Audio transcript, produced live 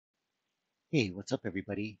Hey, what's up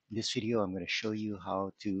everybody? In this video, I'm going to show you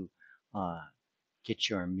how to uh, get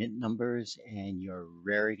your mint numbers and your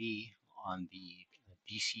rarity on the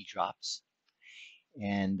DC drops.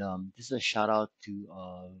 And this is a shout out to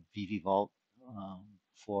VeVe Vault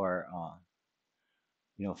for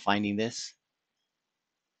finding this.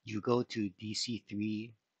 You go to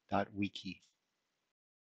DC3.WIKI,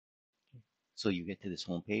 so you get to this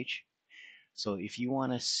homepage. So if you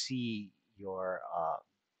want to see your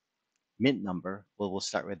mint number, well, we'll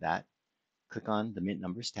start with that. Click on the mint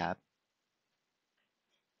numbers tab.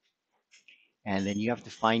 And then you have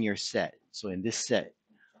to find your set. So in this set,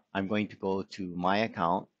 I'm going to go to my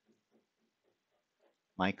account,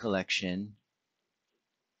 my collection,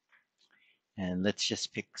 and let's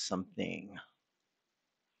just pick something.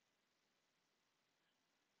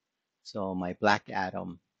 So my Black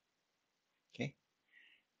Atom, okay?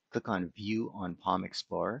 Click on View on Palm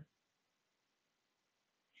Explorer,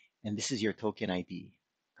 and this is your token ID.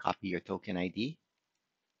 Copy your token ID,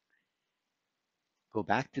 go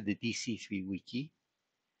back to the DC3 wiki,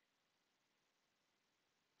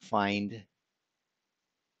 find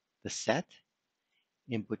the set,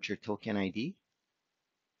 input your token ID,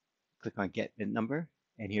 click on Get Mint Number,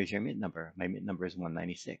 and here's your mint number. My mint number is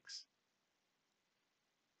 196.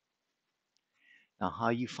 Now, how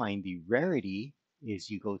you find the rarity is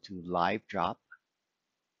you go to Live Drop,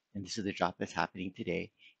 and this is the drop that's happening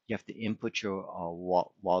today. You have to input your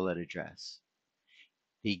wallet address.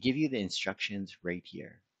 They give you the instructions right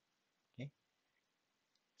here. Okay.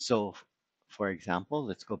 So, for example,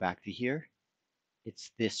 let's go back to here.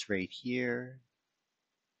 It's this right here.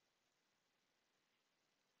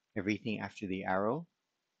 Everything after the arrow.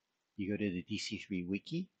 You go to the DC3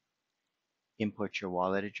 wiki, import your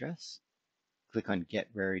wallet address, click on Get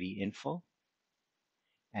Rarity Info,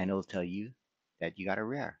 and it'll tell you that you got a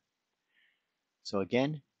rare. So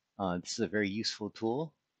again, this is a very useful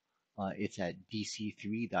tool. It's at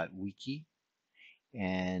DC3.WIKI,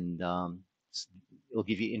 and it'll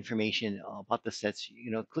give you information about the sets.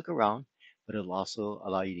 Click around, but it'll also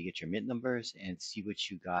allow you to get your mint numbers and see what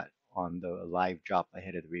you got on the live drop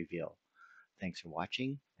ahead of the reveal. Thanks for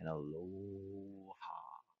watching, and aloha.